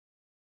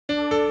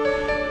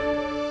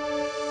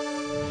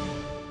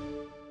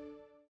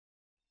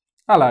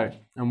Hello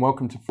and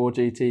welcome to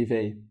 4G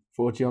TV,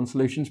 4G On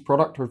Solutions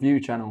product review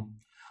channel.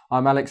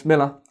 I'm Alex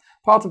Miller,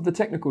 part of the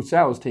technical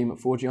sales team at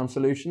 4G On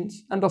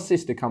Solutions and our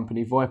sister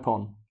company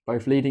VoIPON,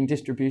 both leading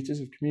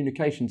distributors of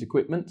communications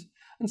equipment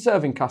and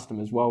serving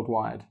customers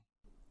worldwide.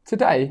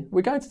 Today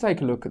we're going to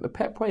take a look at the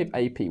Pepwave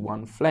AP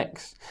One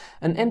Flex,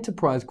 an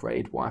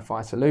enterprise-grade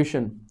Wi-Fi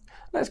solution.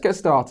 Let's get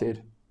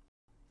started.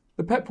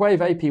 The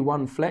Pepwave AP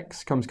One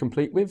Flex comes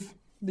complete with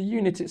the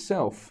unit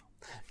itself,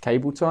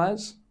 cable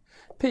ties,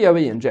 PoE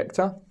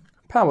injector,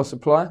 power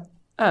supply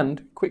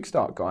and quick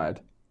start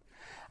guide.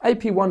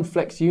 AP One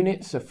Flex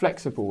units are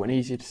flexible and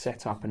easy to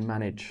set up and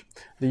manage.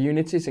 The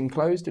unit is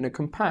enclosed in a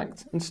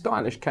compact and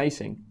stylish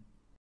casing.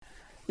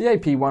 The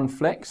AP One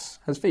Flex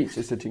has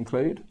features that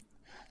include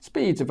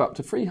speeds of up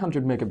to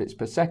 300 megabits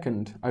per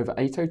second over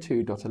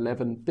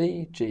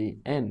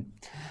 802.11bgn,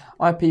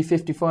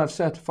 IP55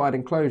 certified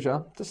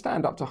enclosure to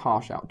stand up to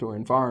harsh outdoor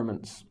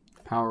environments,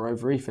 power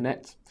over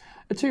Ethernet,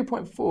 a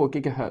 2.4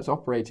 GHz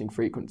operating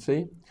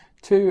frequency,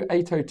 two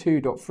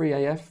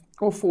 802.3AF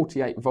or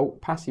 48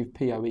 volt passive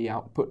PoE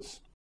outputs,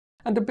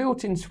 and a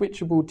built-in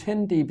switchable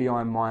 10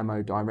 dBi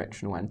MIMO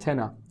directional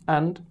antenna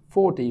and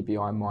 4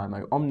 dBi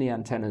MIMO omni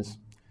antennas.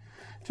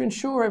 To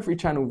ensure every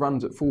channel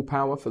runs at full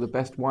power for the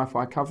best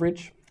Wi-Fi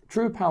coverage,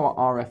 True Power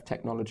RF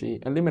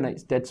technology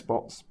eliminates dead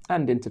spots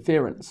and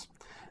interference.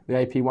 The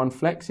AP One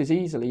Flex is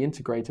easily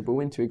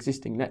integratable into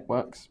existing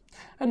networks,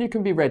 and you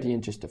can be ready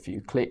in just a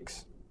few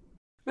clicks.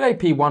 The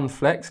AP One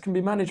Flex can be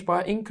managed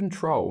by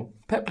InControl,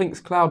 Peplink's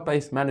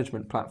cloud-based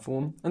management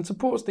platform, and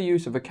supports the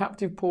use of a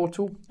captive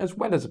portal as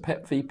well as a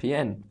PEP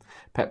VPN,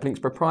 Peplink's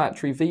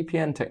proprietary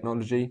VPN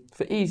technology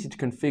for easy to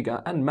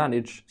configure and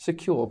manage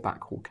secure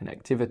backhaul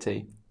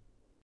connectivity.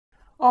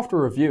 After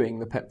reviewing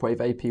the Pepwave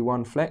AP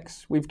One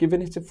Flex, we've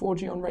given it a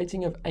 4G On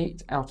rating of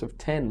 8 out of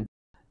 10.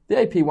 The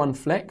AP One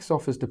Flex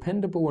offers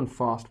dependable and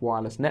fast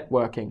wireless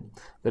networking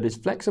that is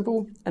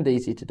flexible and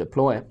easy to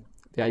deploy.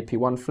 The AP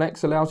One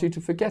Flex allows you to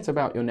forget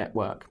about your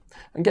network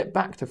and get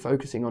back to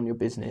focusing on your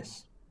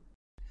business.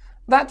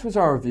 That was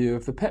our review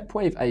of the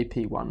Pepwave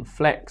AP One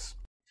Flex.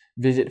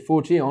 Visit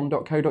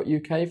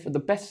 4gon.co.uk for the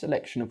best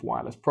selection of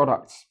wireless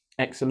products,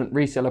 excellent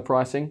reseller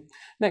pricing,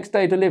 next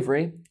day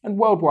delivery and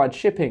worldwide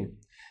shipping.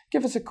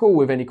 Give us a call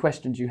with any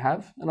questions you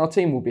have and our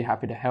team will be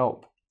happy to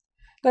help.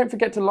 Don't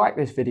forget to like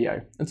this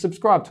video and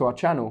subscribe to our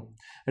channel.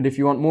 And if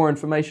you want more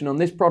information on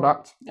this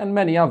product and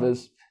many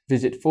others,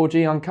 visit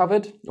 4G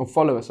Uncovered or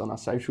follow us on our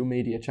social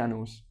media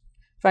channels.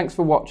 Thanks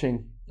for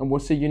watching and we'll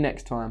see you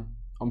next time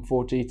on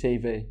 4G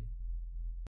TV.